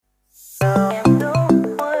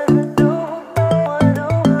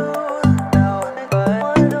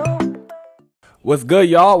What's good,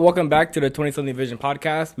 y'all? Welcome back to the 20-something Vision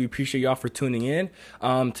podcast. We appreciate y'all for tuning in.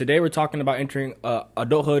 Today we're talking about entering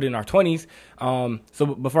adulthood in our 20s. So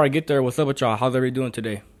before I get there, what's up with y'all? How's everybody doing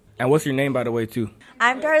today? And what's your name, by the way, too?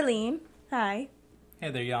 I'm Darlene. Hi.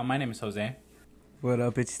 Hey there, y'all. My name is Jose. What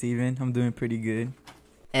up? It's Steven. I'm doing pretty good.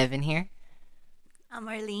 Evan here. I'm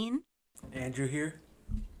Arlene. Andrew here.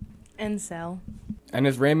 And Sel. And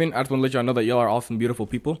it's Raymond. I just want to let y'all know that y'all are awesome, beautiful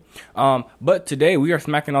people. But today we are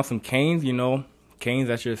smacking on some canes, Canes,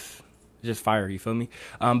 that's just fire, you feel me?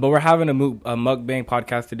 But we're having a mukbang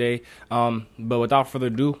podcast today. But without further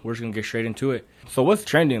ado, we're just gonna get straight into it. So what's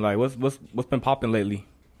trending? Like what's been popping lately?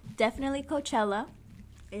 Definitely Coachella.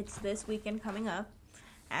 It's this weekend coming up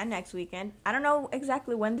and next weekend. I don't know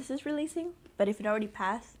exactly when this is releasing, but if it already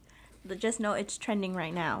passed, just know it's trending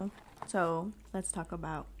right now. So let's talk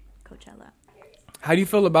about Coachella. How do you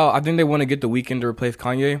feel about, I think they want to get The Weeknd to replace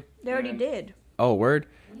Kanye? They already did. Oh, word?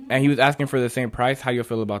 And he was asking for the same price. How do you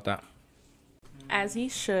feel about that? As he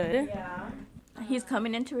should. Yeah. He's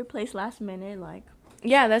coming in to replace Last Minute,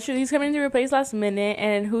 Yeah, that's true. He's coming in to replace Last Minute,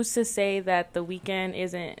 and who's to say that The Weeknd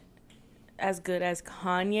isn't as good as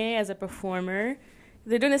Kanye as a performer?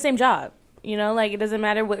 They're doing the same job. It doesn't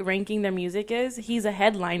matter what ranking their music is. He's a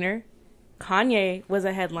headliner. Kanye was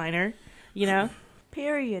a headliner,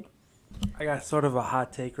 Period. I got sort of a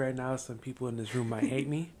hot take right now. Some people in this room might hate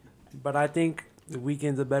me, but I think The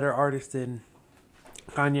Weeknd's a better artist than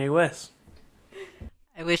Kanye West.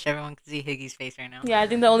 I wish everyone could see Higgy's face right now. Yeah, I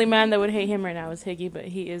think the only man that would hate him right now is Higgy, but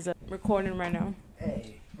he is recording right now.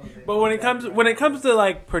 But when it comes to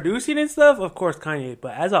like producing and stuff, of course Kanye.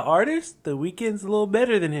 But as an artist, The Weeknd's a little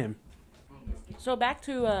better than him. So back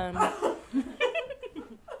to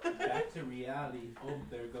Back to reality. Oh,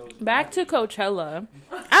 there goes. back to Coachella.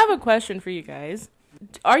 I have a question for you guys.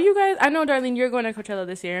 Are you guys? I know, Darlene, you're going to Coachella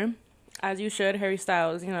this year, as you should. Harry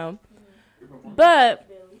Styles, But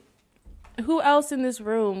who else in this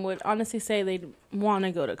room would honestly say they'd want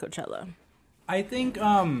to go to Coachella? I think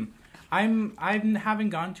I haven't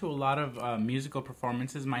gone to a lot of musical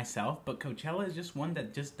performances myself, but Coachella is just one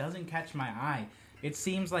that just doesn't catch my eye. It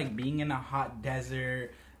seems like being in a hot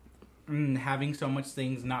desert, having so much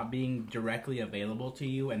things not being directly available to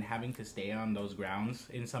you and having to stay on those grounds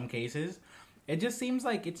in some cases. It just seems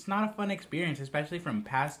like it's not a fun experience, especially from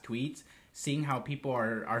past tweets, seeing how people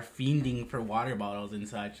are fiending for water bottles and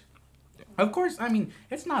such. Of course, I mean,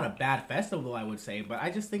 it's not a bad festival, I would say, but I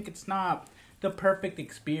just think it's not the perfect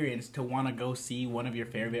experience to want to go see one of your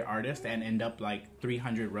favorite artists and end up like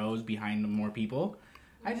 300 rows behind more people.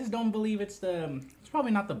 I just don't believe it's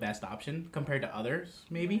probably not the best option compared to others,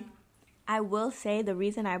 maybe. I will say the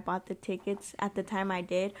reason I bought the tickets at the time I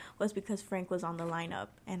did was because Frank was on the lineup.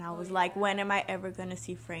 And I was like, when am I ever going to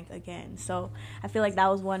see Frank again? So I feel like that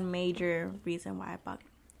was one major reason why I bought,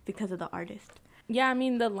 because of the artist. Yeah, I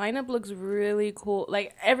mean, the lineup looks really cool.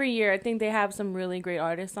 Like, every year, I think they have some really great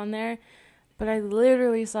artists on there. But I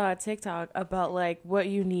literally saw a TikTok about, what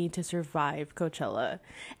you need to survive Coachella.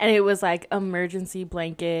 And it was, emergency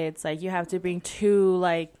blankets. You have to bring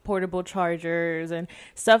 2, portable chargers and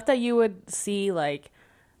stuff that you would see,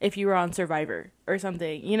 if you were on Survivor or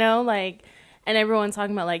something, And everyone's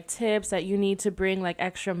talking about, tips that you need to bring,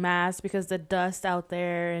 extra masks because the dust out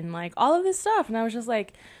there and, all of this stuff. And I was just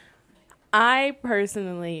like, I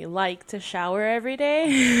personally like to shower every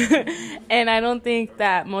day, and I don't think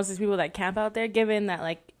that most of the people that camp out there, given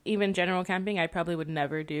that, even general camping, I probably would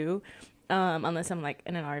never do, unless I'm,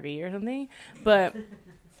 in an RV or something, but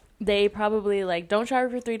they probably, don't shower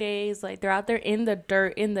for 3 days, they're out there in the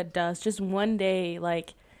dirt, in the dust, just one day,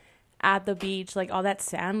 at the beach, all that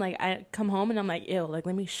sand, I come home and I'm like, ew, let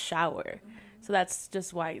me shower. So that's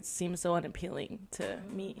just why it seems so unappealing to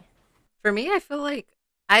me. For me, I feel like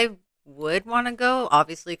I would want to go,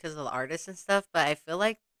 obviously because of the artists and stuff, but I feel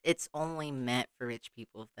like it's only meant for rich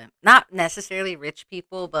people. Not necessarily rich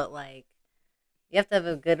people, but you have to have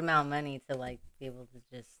a good amount of money to be able to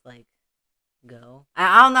just go.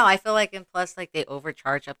 I don't know. I feel like, and plus they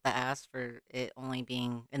overcharge up the ass for it only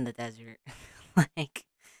being in the desert.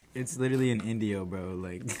 It's literally in India, bro.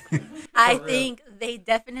 I think they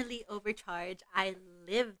definitely overcharge. I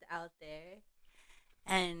lived out there,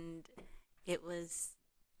 and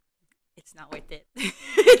it's not worth it.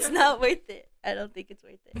 It's not worth it. I don't think it's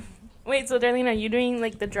worth it. Wait, so Darlene, are you doing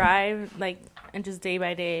the drive and just day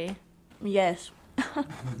by day? Yes.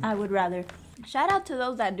 I would rather. Shout out to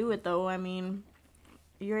those that do it, though. I mean,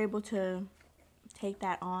 you're able to take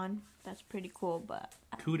that on. That's pretty cool, but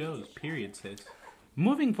Kudos, period, sis.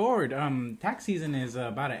 Moving forward, tax season is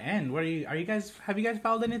about to end. Have you guys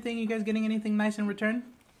filed anything? You guys getting anything nice in return?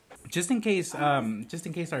 Just in case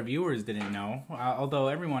our viewers didn't know, although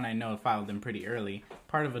everyone I know filed them pretty early,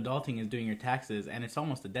 part of adulting is doing your taxes, and it's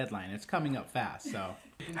almost a deadline. It's coming up fast, so.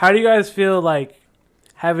 How do you guys feel like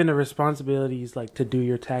having the responsibilities like to do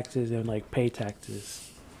your taxes and like pay taxes?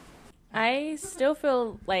 I still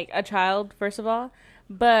feel like a child, first of all,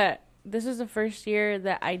 but this is the first year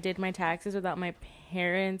that I did my taxes without my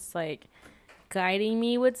parents like guiding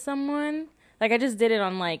me with someone. Like I just did it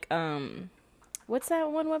on like what's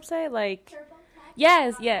that one website? Like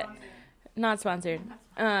yes, yeah. Not sponsored.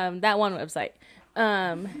 That one website.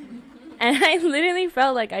 And I literally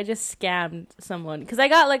felt like I just scammed someone cuz I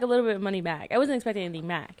got like a little bit of money back. I wasn't expecting anything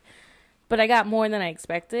back. But I got more than I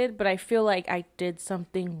expected, but I feel like I did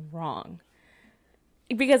something wrong.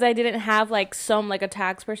 Because I didn't have like a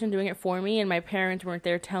tax person doing it for me and my parents weren't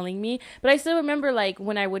there telling me. But I still remember like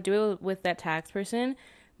when I would do it with that tax person,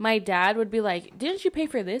 my dad would be like, didn't you pay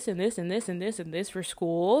for this and this and this and this and this for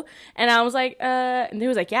school? And I was like, and he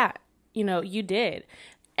was like, yeah, you did.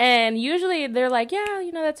 And usually they're like, yeah,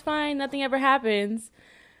 that's fine. Nothing ever happens.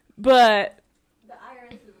 But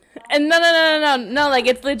and no, like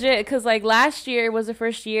it's legit. Cause like last year was the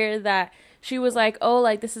first year that she was like, oh,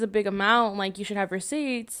 like this is a big amount. Like you should have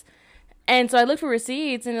receipts. And so I looked for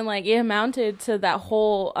receipts and then like it amounted to that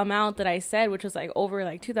whole amount that I said, which was like over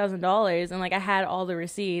like $2,000. And like I had all the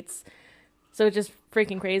receipts. So it's just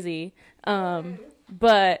freaking crazy.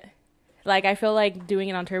 But like I feel like doing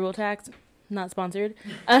it on TurboTax, not sponsored,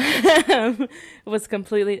 was a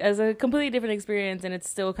completely different experience. And it's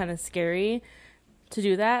still kind of scary to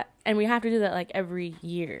do that. And we have to do that like every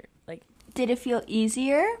year. Like, Did it feel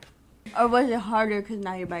easier? Or was it harder because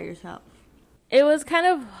now you're by yourself? it was kind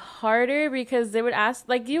of harder because they would ask,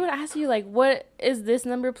 like, you would ask you, like, what is this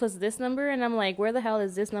number plus this number? And I'm like, where the hell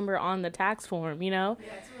is this number on the tax form, Yeah, it's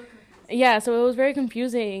really confusing. Yeah, so it was very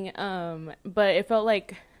confusing, but it felt,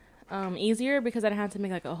 like, easier because I didn't have to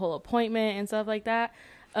make, like, a whole appointment and stuff like that.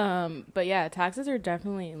 But, yeah, taxes are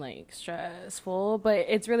definitely, like, stressful, but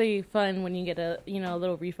it's really fun when you get a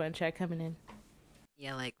little refund check coming in.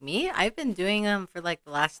 Yeah, like me, I've been doing them for like the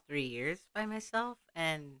last 3 years by myself,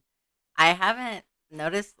 and I haven't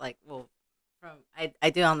noticed like, well, I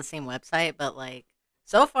do it on the same website, but like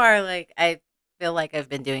so far, like I feel like I've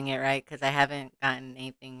been doing it right because I haven't gotten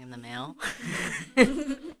anything in the mail.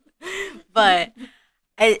 But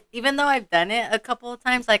even though I've done it a couple of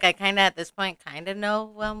times, like I kind of at this point kind of know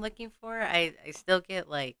what I'm looking for. I still get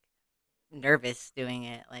like nervous doing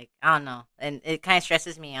it. Like I don't know, and it kind of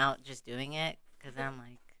stresses me out just doing it because I'm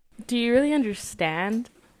like, do you really understand,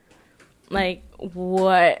 like,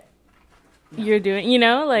 what you're doing?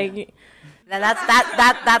 Like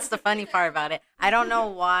that's the funny part about it. I don't know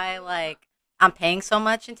why like I'm paying so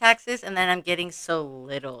much in taxes and then I'm getting so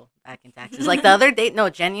little back in taxes. Like the other day, no,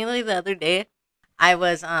 genuinely the other day, I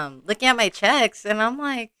was looking at my checks and I'm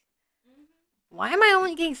like, why am I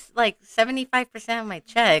only getting like 75% of my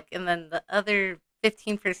check and then the other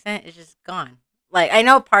 15% is just gone? Like I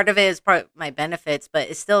know part of it is part of my benefits, but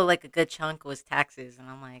it's still like a good chunk was taxes, and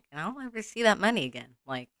I'm like, I don't ever see that money again.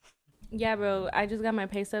 Like, yeah, bro, I just got my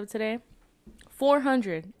pay stub today,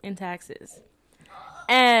 $400 in taxes,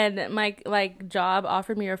 and my like job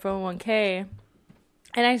offered me a 401k,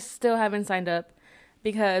 and I still haven't signed up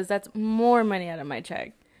because that's more money out of my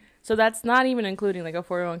check. So that's not even including like a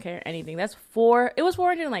 401k or anything. It was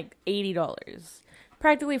 $480,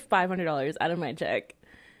 practically $500 out of my check.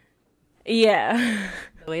 Yeah.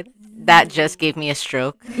 That just gave me a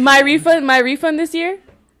stroke. My refund this year,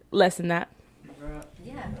 less than that.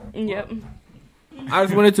 Yeah. Yep. I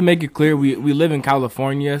just wanted to make it clear we live in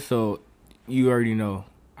California, so you already know.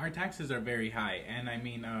 Our taxes are very high, and I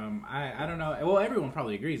mean, I don't know. Well, everyone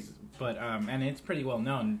probably agrees, but and it's pretty well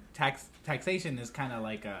known. Taxation is kind of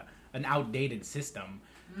like an outdated system.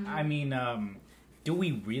 Mm-hmm. I mean, do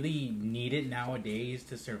we really need it nowadays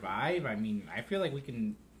to survive? I mean, I feel like we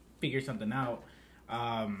can figure something out.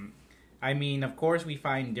 I mean, of course, we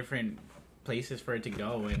find different places for it to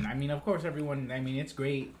go, and I mean, of course, everyone. I mean, it's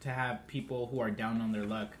great to have people who are down on their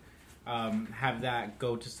luck have that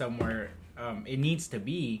go to somewhere it needs to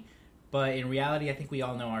be, but in reality, I think we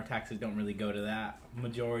all know our taxes don't really go to that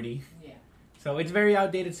majority. Yeah. So it's a very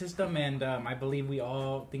outdated system, and I believe we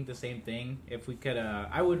all think the same thing. If we could,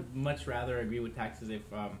 I would much rather agree with taxes if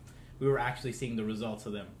we were actually seeing the results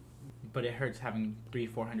of them. But it hurts having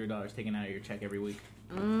 $300-$400 taken out of your check every week.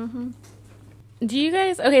 Mm-hmm. Do you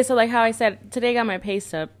guys, okay, so like how I said, today I got my pay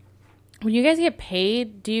stub. When you guys get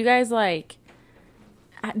paid, do you guys like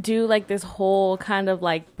do like this whole kind of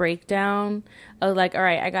like breakdown of like, all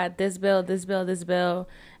right, I got this bill, this bill, this bill,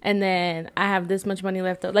 and then I have this much money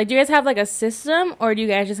left over? Like, do you guys have like a system, or do you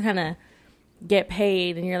guys just kind of get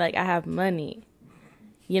paid and you're like, I have money,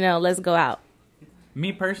 let's go out?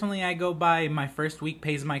 Me personally, I go by my first week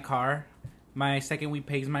pays my car, my second week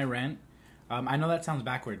pays my rent. I know that sounds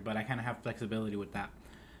backward, but I kind of have flexibility with that.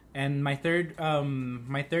 And my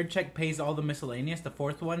third check pays all the miscellaneous. The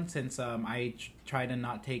fourth one, since I try to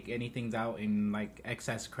not take anything out in like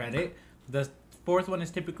excess credit, the fourth one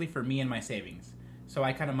is typically for me and my savings. So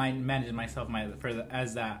I kind of manage myself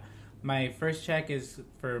as that. My first check is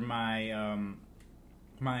for my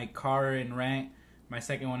my car and rent. My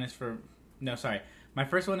second one is for My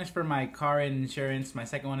first one is for my car and insurance. My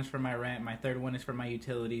second one is for my rent. My third one is for my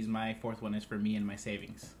utilities. My fourth one is for me and my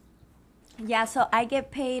savings. Yeah, so I get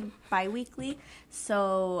paid bi-weekly.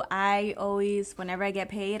 So I always, whenever I get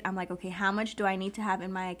paid, I'm like, okay, how much do I need to have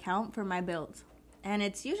in my account for my bills? And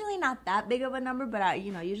it's usually not that big of a number, but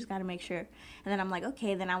you just got to make sure. And then I'm like,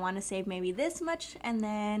 okay, then I want to save maybe this much and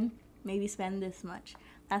then maybe spend this much.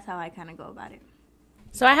 That's how I kind of go about it.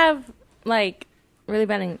 So I have like really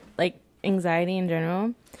bad anxiety in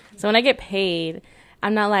general. So when I get paid,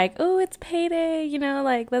 I'm not like, oh, it's payday,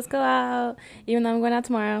 like, let's go out, even though I'm going out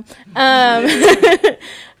tomorrow.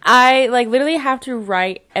 I, literally have to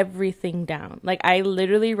write everything down. I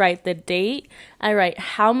literally write the date. I write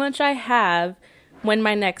how much I have when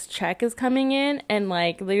my next check is coming in, and,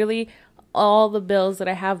 literally all the bills that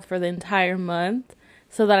I have for the entire month,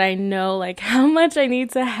 so that I know, how much I need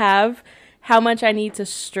to have, how much I need to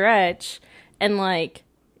stretch, and,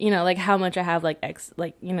 how much I have,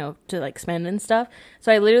 to, spend and stuff.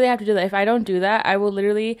 So I literally have to do that. If I don't do that, I will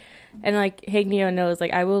literally, and, Hignio knows,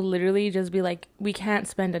 I will literally just be we can't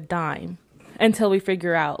spend a dime until we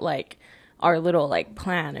figure out, our little,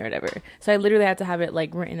 plan or whatever. So I literally have to have it,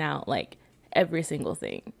 written out, every single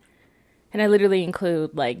thing. And I literally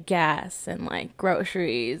include, gas and,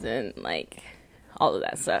 groceries and, all of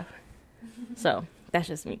that stuff. So that's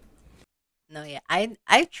just me. No, yeah,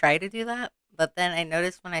 I try to do that. But then I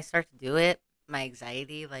notice when I start to do it, my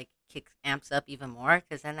anxiety amps up even more,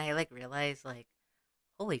 because then I realize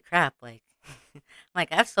holy crap, I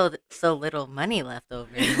have so little money left over.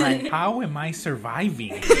 How am I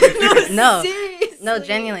surviving? No, Seriously. no,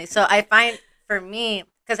 genuinely. So I find for me,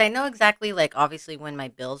 because I know exactly obviously when my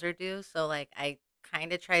bills are due, so I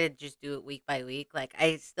kind of try to just do it week by week.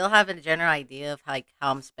 I still have a general idea of how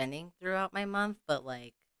I'm spending throughout my month, but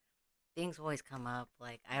things always come up.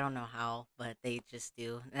 I don't know how, but they just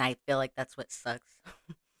do. And I feel that's what sucks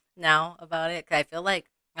now about it. Because I feel when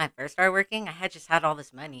I first started working, I had all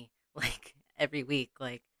this money, every week,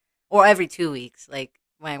 or every 2 weeks. When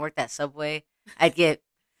I worked at Subway, I'd get.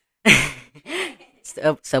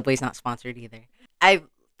 Subway's not sponsored either. I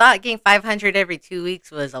thought getting 500 every 2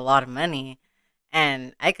 weeks was a lot of money.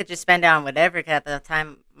 And I could just spend it on whatever, because at the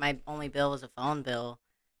time, my only bill was a phone bill.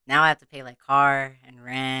 Now I have to pay car and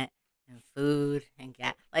rent and food and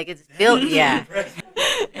gas. It's built, yeah. No,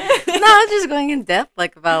 I was just going in depth,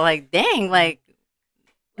 about, dang,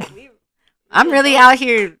 I'm really out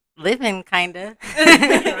here living, kind of.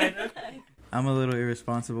 I'm a little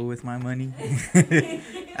irresponsible with my money.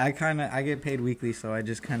 I get paid weekly, so I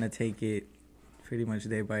just kind of take it pretty much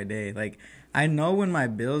day by day. I know when my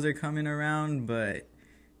bills are coming around, but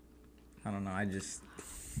I don't know, I just...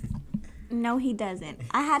 No, he doesn't.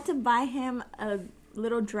 I had to buy him a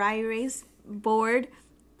little dry erase board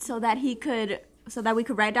so that we could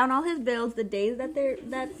write down all his bills, the days that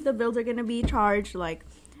the bills are gonna be charged. I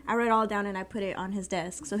write all down and I put it on his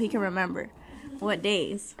desk so he can remember what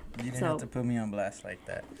days. You didn't have to put me on blast like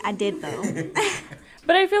that. I did though.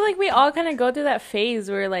 But I feel we all kind of go through that phase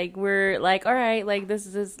where we're all right, this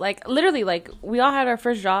is literally we all had our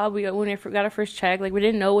first job. When we got our first check, we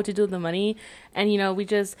didn't know what to do with the money, and we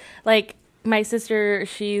just my sister,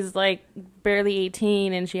 she's barely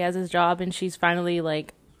 18 and she has this job and she's finally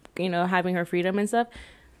having her freedom and stuff.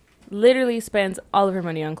 Literally spends all of her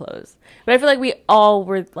money on clothes. But I feel we all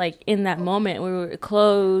were in that moment. We were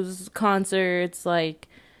clothes, concerts,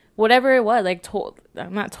 whatever it was,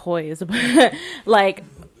 not toys, but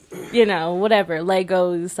whatever,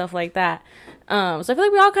 Legos, stuff like that. So I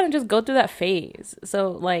feel we all kind of just go through that phase.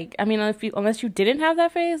 So unless you didn't have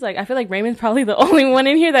that phase, I feel Raymond's probably the only one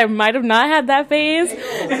in here that might have not had that phase,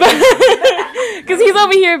 because he's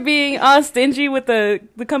over here being all stingy with the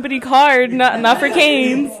company card, not for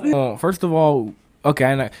canes. First of all,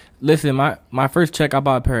 okay, listen, my first check, I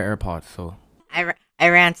bought a pair of AirPods, so I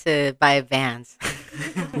ran to buy Vans.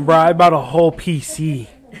 Bro, I bought a whole PC.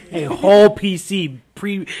 A whole PC.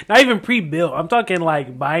 Not even pre-built. I'm talking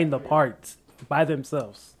buying the parts by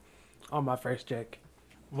themselves on my first check.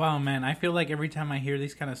 Wow, man, I feel every time I hear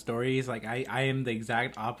these kind of stories, I am the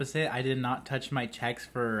exact opposite. I did not touch my checks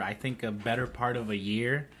for, I think, a better part of a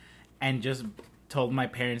year. and just told my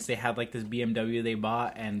parents they had like this BMW they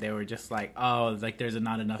bought, and they were just like, oh, like there's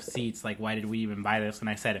not enough seats, like why did we even buy this? And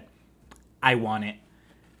I said, I want it.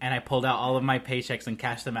 And I pulled out all of my paychecks and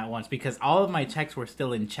cashed them at once because all of my checks were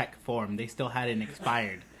still in check form. They still hadn't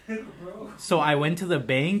expired. So I went to the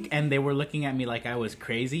bank and they were looking at me like I was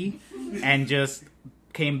crazy, and just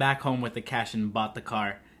came back home with the cash and bought the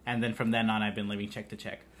car. And then from then on, I've been living check to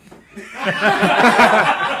check.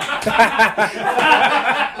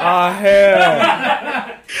 Oh,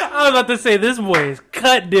 hell. I was about to say, this boy is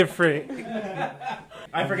cut different.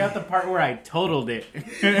 I forgot the part where I totaled it.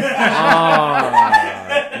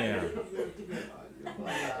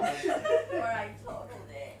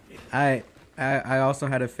 I also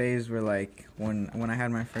had a phase where like when I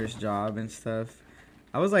had my first job and stuff,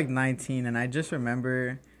 I was like 19, and I just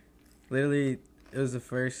remember literally it was the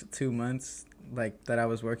first 2 months like that I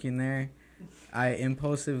was working there. I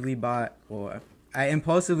impulsively went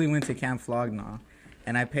to Camp Flognaw,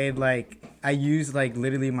 and I used like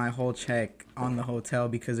literally my whole check on the hotel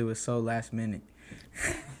because it was so last minute.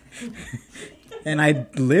 And I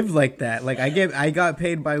lived like that. Like I got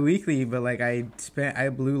paid bi-weekly, but like I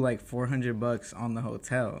blew like $400 on the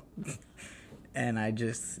hotel. And I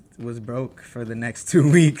just was broke for the next 2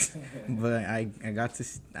 weeks. But I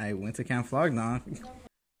went to Camp Flognaw.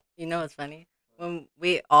 You know what's funny? When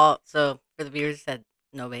we all, so for the viewers that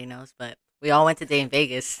nobody knows, but we all went to Day in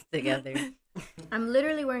Vegas together. I'm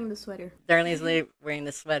literally wearing the sweater. Darlene's literally wearing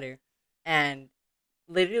the sweater. And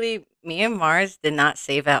literally, me and Mars did not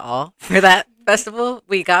save at all for that festival.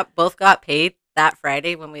 We both got paid that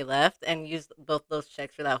Friday when we left and used both those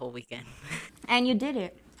checks for that whole weekend. And you did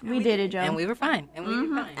it. We did it, Joe. And we were fine. And we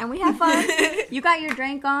were fine. And we had fun. You got your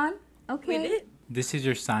drink on. Okay. We did. This is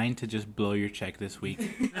your sign to just blow your check this week.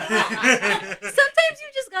 Sometimes you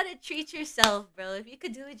just gotta treat yourself, bro. If you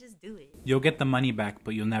could do it, just do it. You'll get the money back,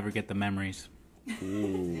 but you'll never get the memories.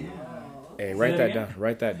 Ooh. Hey, write that down.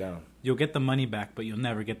 Write that down. You'll get the money back, but you'll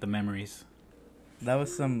never get the memories. That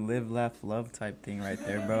was some live, laugh, love type thing right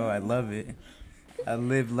there, bro. I love it. I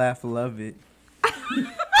live, laugh, love it.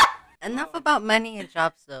 Enough about money and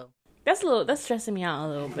jobs, though. That's stressing me out a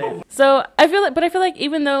little bit. So I feel like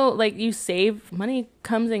even though like you save, money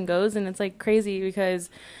comes and goes, and it's like crazy because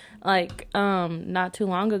like not too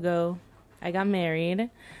long ago I got married.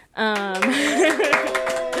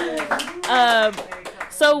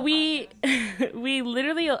 So we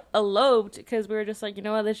literally eloped because we were just like, you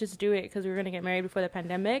know what, let's just do it because we were gonna get married before the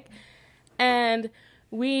pandemic, and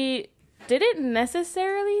we didn't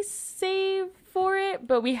necessarily save for it,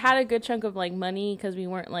 but we had a good chunk of like money because we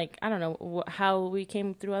weren't like, I don't know how we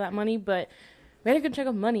came through all that money, but we had a good chunk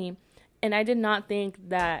of money. And I did not think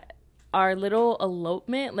that our little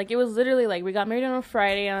elopement, like it was literally like we got married on a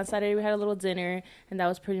Friday, on a Saturday we had a little dinner, and that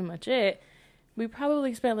was pretty much it. We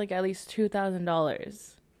probably spent like at least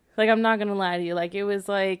 $2,000. Like, I'm not gonna lie to you, like it was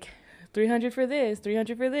like $300 for this,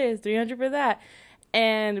 $300 for this, $300 for that,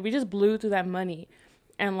 and we just blew through that money.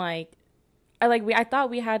 And like I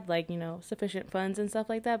thought we had like, you know, sufficient funds and stuff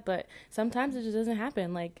like that, but sometimes it just doesn't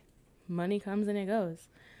happen. Like, money comes and it goes.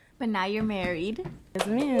 But now you're married. Yes,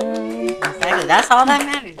 ma'am. Exactly. That's all that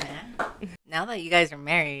matters, man. Now that you guys are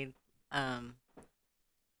married,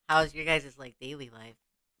 how's your guys' like daily life?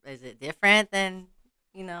 Is it different than,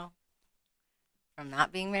 you know, from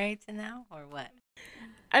not being married to now, or what?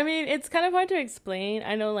 I mean, it's kind of hard to explain.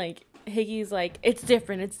 I know like Higgy's like, it's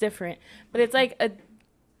different, but it's like a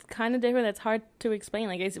kind of different that's hard to explain.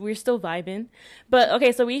 Like we're still vibing, but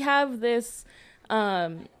okay, so we have this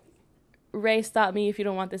Ray, stop me if you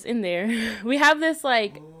don't want this in there. We have this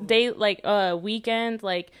like day, like weekend,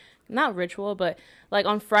 like not ritual, but like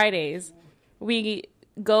on Fridays we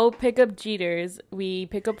go pick up Jeters, we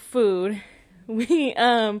pick up food, we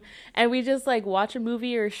and we just like watch a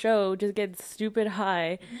movie or a show, just get stupid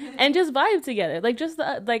high and just vibe together, like just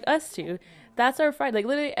like us two. That's our Friday. Like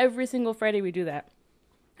literally every single Friday we do that.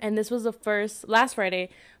 And this was last Friday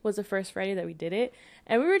was the first Friday that we did it.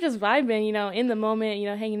 And we were just vibing, you know, in the moment, you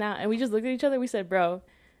know, hanging out. And we just looked at each other. We said, bro,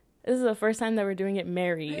 this is the first time that we're doing it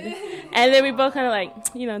married. And then we both kind of like,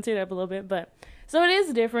 you know, teared up a little bit. But so it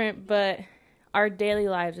is different, but our daily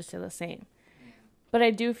lives are still the same. But I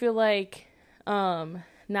do feel like now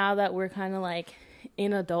that we're kind of like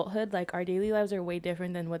in adulthood, like our daily lives are way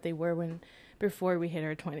different than what they were before we hit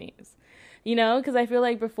our 20s. You know, because I feel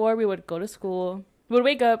like before we would go to school. We would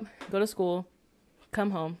wake up, go to school,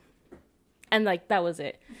 come home, and like that was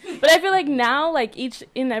it. But I feel like now, like each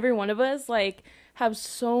and every one of us like have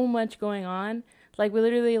so much going on. Like we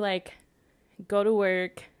literally like go to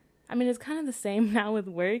work. I mean, it's kind of the same now with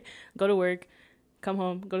work. Go to work, come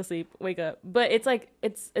home, go to sleep, wake up. But it's like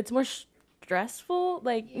it's more stressful.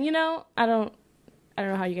 Like, you know, I don't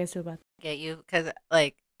know how you guys feel about that. Get you because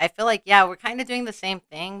like I feel like yeah we're kind of doing the same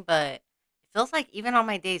thing, but it feels like even on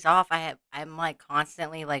my days off I'm like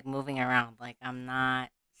constantly like moving around. Like I'm not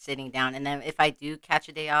sitting down, and then if I do catch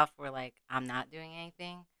a day off where like I'm not doing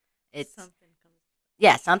anything, it's Something comes.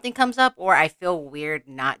 yeah something comes up, or I feel weird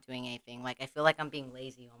not doing anything. Like I feel like I'm being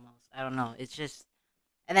lazy almost. I don't know. It's just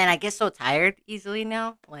and then I get so tired easily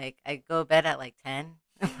now. Like I go to bed at like 10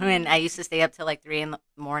 when I used to stay up till like 3 in the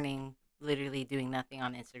morning literally doing nothing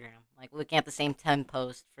on Instagram. Like looking at the same 10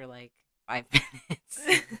 posts for like 5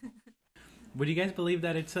 minutes. Would you guys believe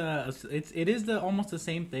that it is the almost the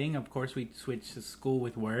same thing? Of course, we switch to school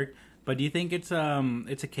with work, but do you think it's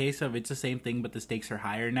a case of it's the same thing, but the stakes are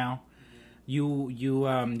higher now?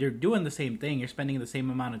 You're doing the same thing. You're spending the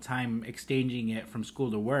same amount of time exchanging it from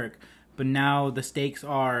school to work, but now the stakes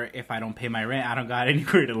are: if I don't pay my rent, I don't got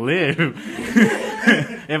anywhere to live.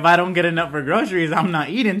 If I don't get enough for groceries, I'm not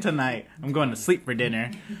eating tonight. I'm going to sleep for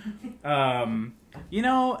dinner. You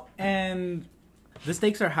know, and the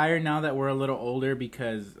stakes are higher now that we're a little older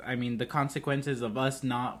because, I mean, the consequences of us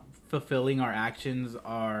not fulfilling our actions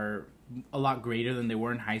are a lot greater than they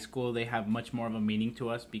were in high school. They have much more of a meaning to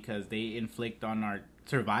us because they inflict on our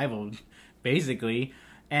survival, basically.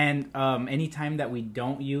 And any time that we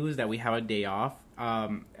don't use, that we have a day off,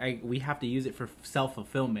 we have to use it for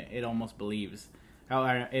self-fulfillment, it almost believes.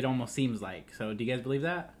 It almost seems like. So do you guys believe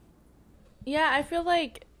that? Yeah, I feel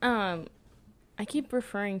like I keep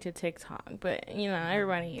referring to TikTok, but you know,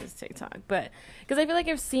 everybody uses TikTok. But because I feel like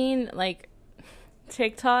I've seen like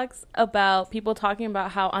TikToks about people talking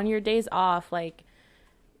about how on your days off, like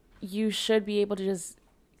you should be able to just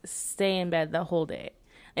stay in bed the whole day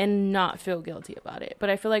and not feel guilty about it. But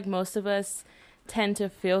I feel like most of us tend to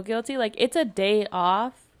feel guilty. Like it's a day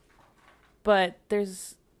off, but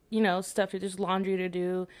there's, you know, stuff to there's laundry to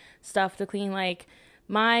do, stuff to clean. Like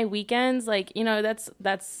my weekends, like, you know,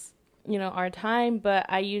 that's you know, our time, but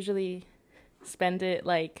I usually spend it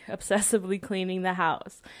like obsessively cleaning the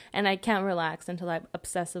house, and I can't relax until I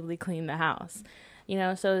obsessively clean the house, you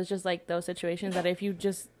know. So it's just like those situations that if you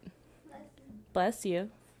just bless you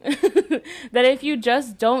that if you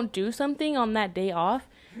just don't do something on that day off,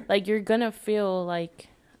 like you're gonna feel like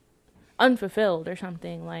unfulfilled or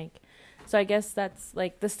something. Like, so I guess that's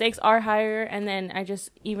like the stakes are higher, and then I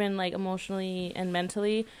just even like emotionally and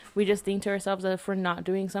mentally we just think to ourselves that if we're not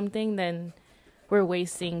doing something, then we're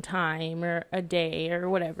wasting time or a day or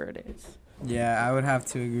whatever it is. Yeah, I would have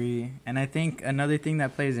to agree. And I think another thing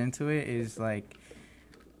that plays into it is like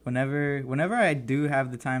whenever I do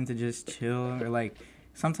have the time to just chill, or like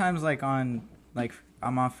sometimes like I'm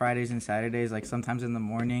on Fridays and Saturdays, like sometimes in the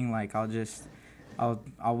morning, like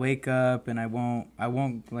I'll wake up and I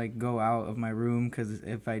won't like go out of my room, because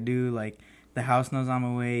if I do, like the house knows I'm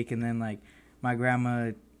awake, and then like my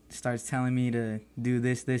grandma starts telling me to do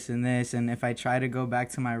this, and this, and if I try to go back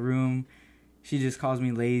to my room, she just calls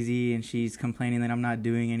me lazy and she's complaining that I'm not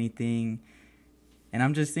doing anything. And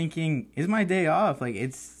I'm just thinking, it's my day off. Like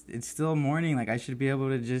it's still morning. Like I should be able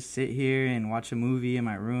to just sit here and watch a movie in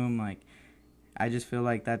my room. Like I just feel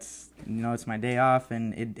like that's, you know, it's my day off,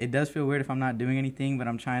 and it does feel weird if I'm not doing anything, but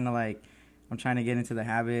I'm trying to get into the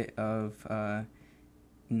habit of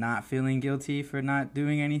not feeling guilty for not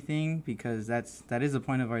doing anything, because that is the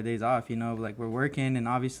point of our days off, you know. Like we're working, and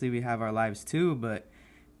obviously we have our lives too, but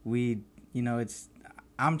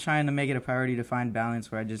I'm trying to make it a priority to find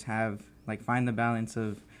balance, where I just find the balance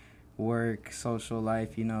of work, social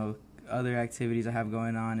life, you know, other activities I have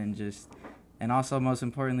going on, and also most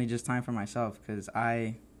importantly just time for myself, because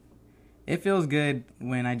it feels good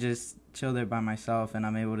when I just chill there by myself and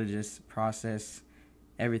I'm able to just process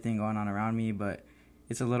everything going on around me. But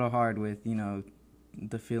it's a little hard with, you know,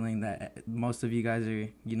 the feeling that most of you guys are,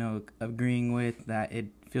 you know, agreeing with, that it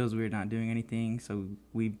feels weird not doing anything. So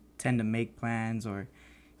we tend to make plans, or,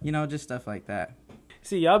 you know, just stuff like that.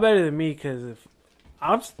 See, y'all better than me, because if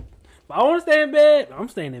I want to stay in bed, I'm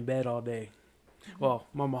staying in bed all day. Well,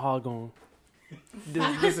 Mama Hall going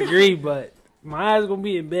to disagree, but my eyes going to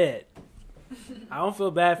be in bed. I don't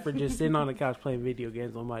feel bad for just sitting on the couch playing video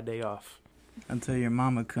games on my day off. Until your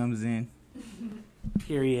mama comes in.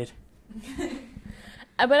 Period.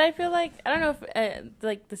 But I feel like, I don't know if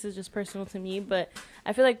like this is just personal to me, but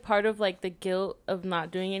I feel like part of like the guilt of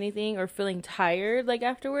not doing anything or feeling tired like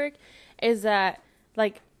after work is that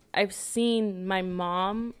like I've seen my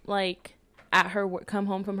mom like at her come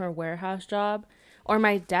home from her warehouse job, or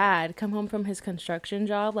my dad come home from his construction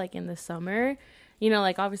job like in the summer, you know,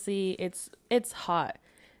 like obviously it's hot.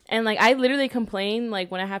 And, like, I literally complain,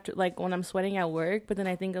 like, when I have to, like, when I'm sweating at work, but then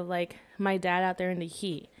I think of, like, my dad out there in the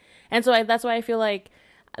heat. And so that's why I feel like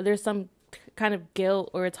there's some kind of guilt,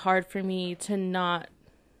 or it's hard for me to not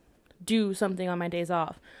do something on my days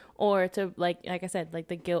off, or to like I said, like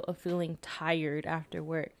the guilt of feeling tired after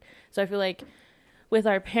work. So I feel like with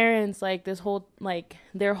our parents, like this whole, like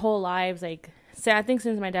their whole lives, like I think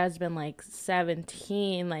since my dad's been like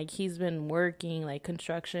 17, like he's been working like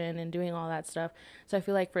construction and doing all that stuff. So I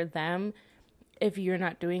feel like for them, if you're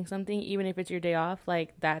not doing something, even if it's your day off,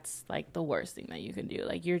 like that's like the worst thing that you can do.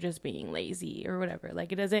 Like you're just being lazy or whatever.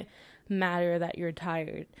 Like it doesn't matter that you're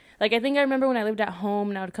tired. Like I think I remember when I lived at home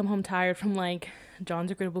and I would come home tired from like John's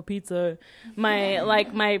Incredible Pizza.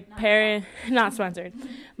 My parent, not sponsored.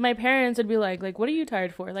 My parents would be like, what are you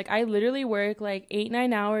tired for? Like I literally work like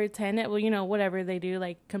 8-9 hours, 10, well, you know, whatever they do,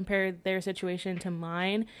 like compare their situation to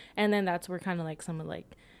mine. And then that's where kind of like some of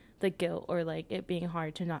like the guilt or like it being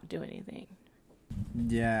hard to not do anything.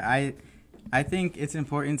 Yeah, I think it's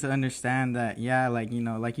important to understand that, yeah, like, you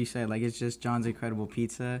know, like you said, like it's just John's Incredible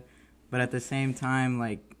Pizza, but at the same time,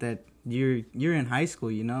 like that you're in high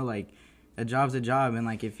school, you know, like a job's a job, and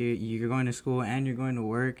like if you're going to school and you're going to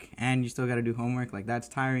work and you still got to do homework, like that's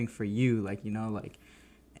tiring for you, like, you know, like,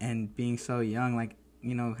 and being so young, like,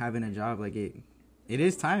 you know, having a job, like it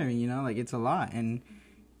is tiring, you know, like it's a lot, and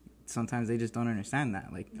sometimes they just don't understand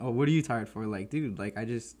that, like, oh, what are you tired for? Like, dude, like I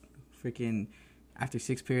just freaking after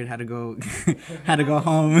sixth period had to go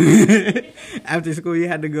home. After school you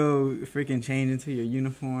had to go freaking change into your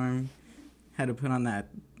uniform, had to put on that,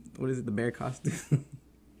 what is it, the bear costume.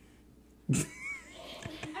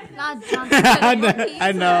 Not John's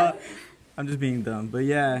I know I'm just being dumb, but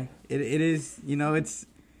yeah, it is, you know, it's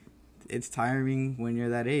tiring when you're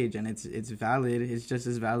that age, and it's valid. It's just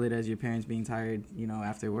as valid as your parents being tired, you know,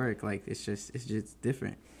 after work. Like it's just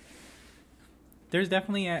different. There's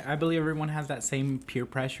definitely, I believe everyone has that same peer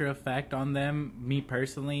pressure effect on them. Me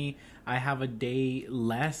personally, I have a day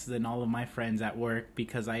less than all of my friends at work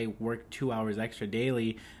because I work 2 hours extra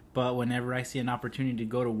daily. But whenever I see an opportunity to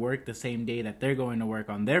go to work the same day that they're going to work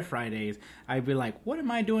on their Fridays, I'd be like, what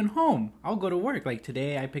am I doing home? I'll go to work. Like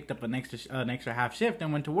today I picked up an extra half shift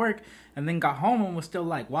and went to work, and then got home and was still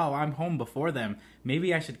like, wow, I'm home before them.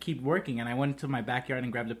 Maybe I should keep working. And I went to my backyard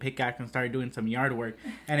and grabbed a pickaxe and started doing some yard work.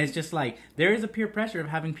 And it's just like, there is a peer pressure of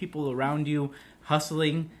having people around you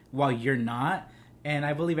hustling while you're not. And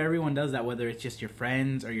I believe everyone does that, whether it's just your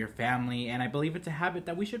friends or your family. And I believe it's a habit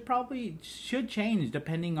that we should change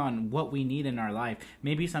depending on what we need in our life.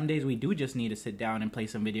 Maybe some days we do just need to sit down and play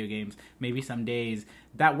some video games. Maybe some days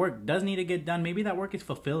that work does need to get done. Maybe that work is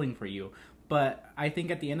fulfilling for you. But I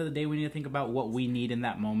think at the end of the day, we need to think about what we need in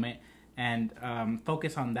that moment and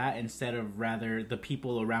focus on that instead of rather the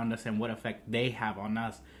people around us and what effect they have on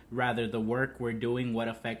us. Rather the work we're doing, what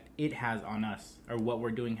effect it has on us, or what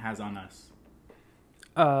we're doing has on us.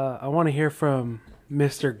 I want to hear from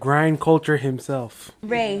Mr. Grind Culture himself.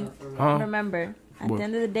 Ray, Huh? remember, at the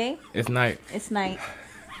end of the day, It's night. it's night.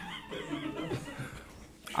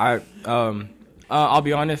 I'll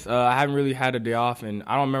be honest. I haven't really had a day off, and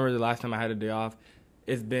I don't remember the last time I had a day off.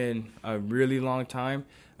 It's been a really long time.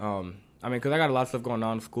 I mean, because I got a lot of stuff going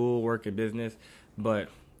on, school, work, and business. But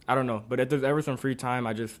I don't know. But if there's ever some free time,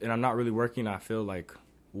 and I'm not really working, I feel like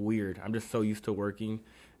weird. I'm just so used to working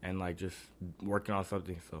and like just working on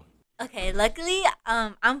something. So Okay, luckily,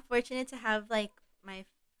 I'm fortunate to have like my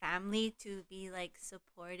family to be like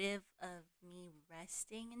supportive of me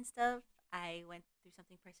resting and stuff. I went through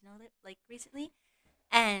something personal like recently,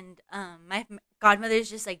 and my godmother's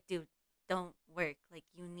just like, dude, don't work. Like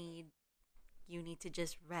you need to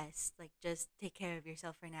just rest. Like just take care of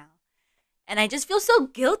yourself for now. And I just feel so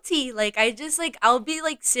guilty. Like I just like I'll be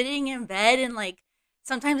like sitting in bed, and like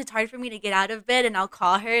sometimes it's hard for me to get out of bed, and I'll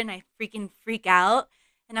call her and I freaking freak out.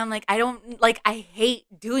 And I'm like, I hate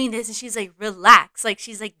doing this. And she's like, relax. Like,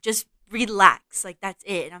 she's like, just relax. Like, that's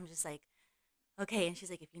it. And I'm just like, okay. And she's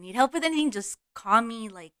like, if you need help with anything, just call me,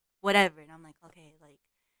 like, whatever. And I'm like, okay. Like,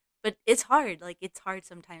 but it's hard. Like, it's hard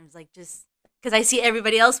sometimes. Like, just because I see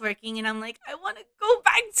everybody else working, and I'm like, I want to go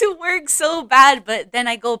back to work so bad. But then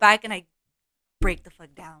I go back and I break the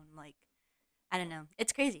fuck down. Like, I don't know.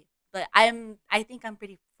 It's crazy. But I think I'm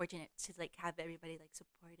pretty fortunate to like have everybody like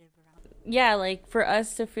supportive around. Yeah, like for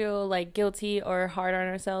us to feel like guilty or hard on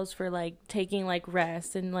ourselves for like taking like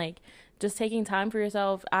rest and like just taking time for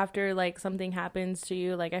yourself after like something happens to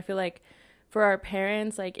you. Like I feel like for our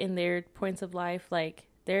parents, like in their points of life, like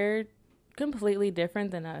they're completely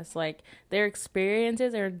different than us. Like their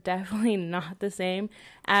experiences are definitely not the same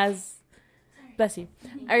as bless you,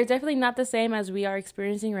 are definitely not the same as we are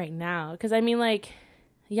experiencing right now. Because I mean, like,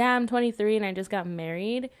 yeah, I'm 23 and I just got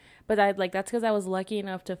married, but that's because I was lucky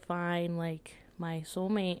enough to find like my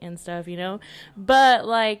soulmate and stuff, you know. But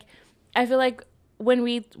like I feel like when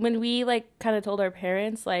we like kind of told our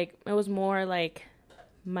parents, like it was more like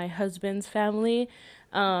my husband's family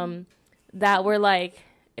that were like,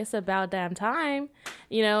 it's about damn time,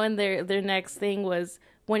 and their next thing was,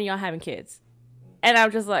 when y'all having kids? And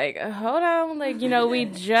I'm just like, hold on, like, we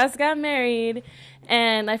just got married.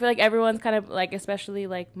 And I feel like everyone's kind of like, especially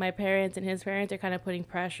like my parents and his parents, are kind of putting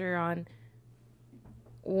pressure on,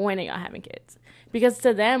 when are y'all having kids? Because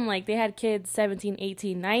to them, like, they had kids 17,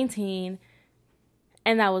 18, 19,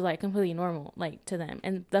 and that was like completely normal, like, to them.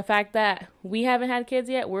 And the fact that we haven't had kids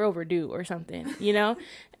yet, we're overdue or something,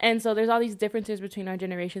 And so there's all these differences between our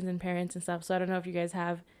generations and parents and stuff. So I don't know if you guys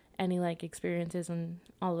have any like experiences and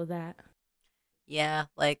all of that. Yeah,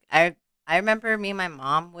 like I remember me and my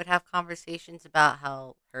mom would have conversations about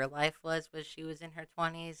how her life was when she was in her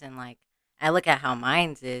 20s, and like I look at how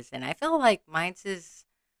mine's is, and I feel like mine's is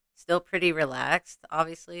still pretty relaxed.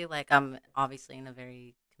 Obviously, like I'm obviously in a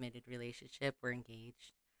very committed relationship. We're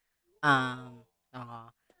engaged. Aw.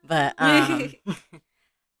 But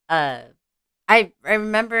uh I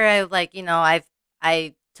remember I like,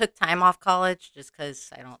 I took time off college just cuz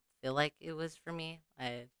I don't feel like it was for me.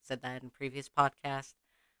 I said that in previous podcast.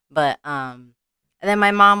 But and then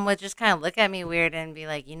my mom would just kind of look at me weird and be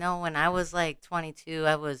like, when I was like 22,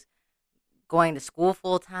 I was going to school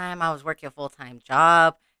full time. I was working a full time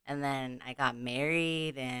job, and then I got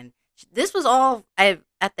married, and this was all I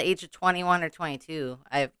at the age of 21 or 22.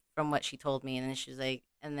 I from what she told me, and then she was like,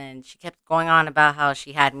 and then she kept going on about how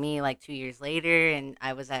she had me like 2 years later, and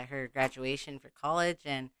I was at her graduation for college,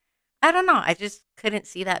 and I don't know. I just couldn't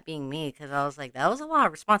see that being me because I was like, that was a lot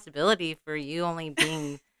of responsibility for you only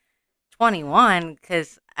being 21.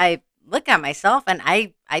 Because I look at myself and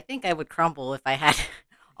I think I would crumble if I had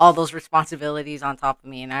all those responsibilities on top of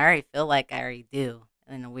me. And I already feel like I already do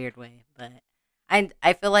in a weird way. But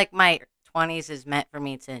I feel like my 20s is meant for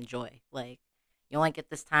me to enjoy. Like, you only get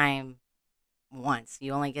this time once.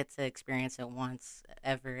 You only get to experience it once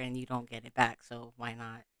ever, and you don't get it back. So why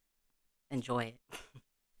not enjoy it?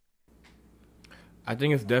 I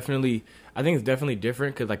think it's definitely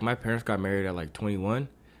different because like my parents got married at like 21.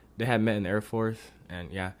 They had met in the Air Force,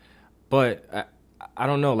 and yeah, but I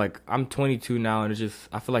don't know. Like, I'm 22 now, and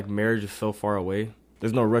I feel like marriage is so far away.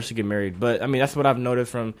 There's no rush to get married, but I mean that's what I've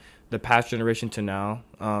noticed from the past generation to now.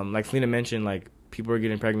 Like Selena mentioned, like people are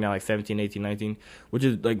getting pregnant at like 17, 18, 19, which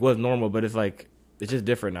is like was normal, but it's just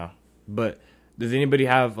different now. But does anybody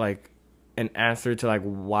have like an answer to like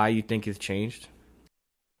why you think it's changed?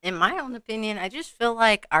 In my own opinion, I just feel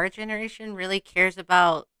like our generation really cares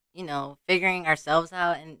about, figuring ourselves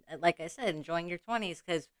out and, like I said, enjoying your 20s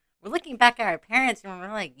because we're looking back at our parents and we're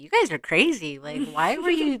like, you guys are crazy. Like, why were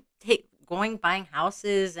you buying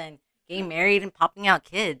houses and getting married and popping out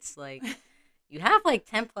kids? Like, you have like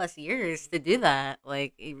 10 plus years to do that.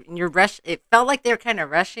 Like, it felt like they were kind of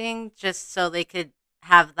rushing just so they could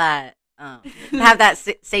have that. Have that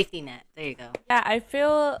safety net. There you go. Yeah, I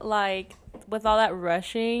feel like with all that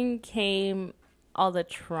rushing came all the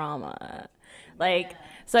trauma. Like,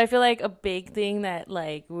 so I feel like a big thing that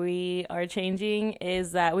like we are changing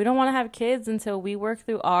is that we don't want to have kids until we work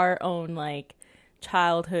through our own like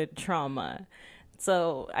childhood trauma.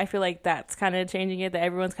 So I feel like that's kind of changing it, that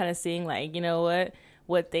everyone's kind of seeing like,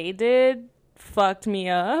 what they did fucked me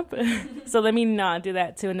up. So let me not do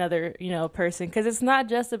that to another, person. Because it's not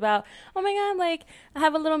just about, oh my God, like I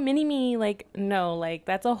have a little mini me. Like, no, like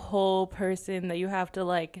that's a whole person that you have to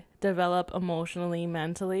like develop emotionally,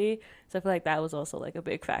 mentally. So I feel like that was also like a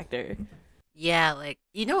big factor. Yeah, like,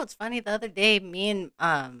 what's funny? The other day, me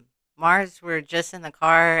and Mars were just in the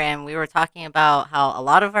car and we were talking about how a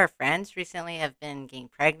lot of our friends recently have been getting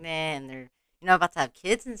pregnant and they're, about to have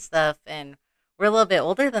kids and stuff. And we're a little bit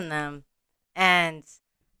older than them. And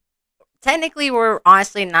technically, we're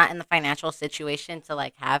honestly not in the financial situation to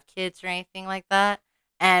like have kids or anything like that.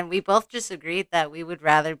 And we both just agreed that we would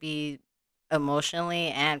rather be emotionally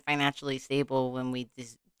and financially stable when we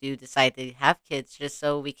do decide to have kids, just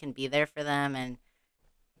so we can be there for them and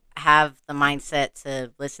have the mindset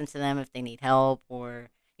to listen to them if they need help, or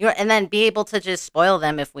and then be able to just spoil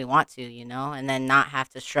them if we want to, and then not have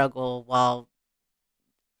to struggle while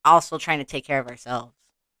also trying to take care of ourselves.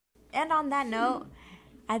 And on that note,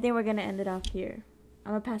 I think we're going to end it off here.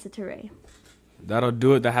 I'm going to pass it to Ray. That'll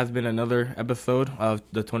do it. That has been another episode of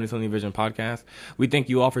the 20 Vision podcast. We thank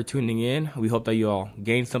you all for tuning in. We hope that you all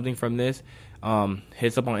gained something from this. Hit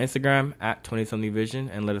us up on Instagram at 20 Vision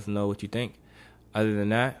and let us know what you think. Other than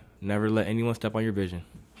that, never let anyone step on your vision.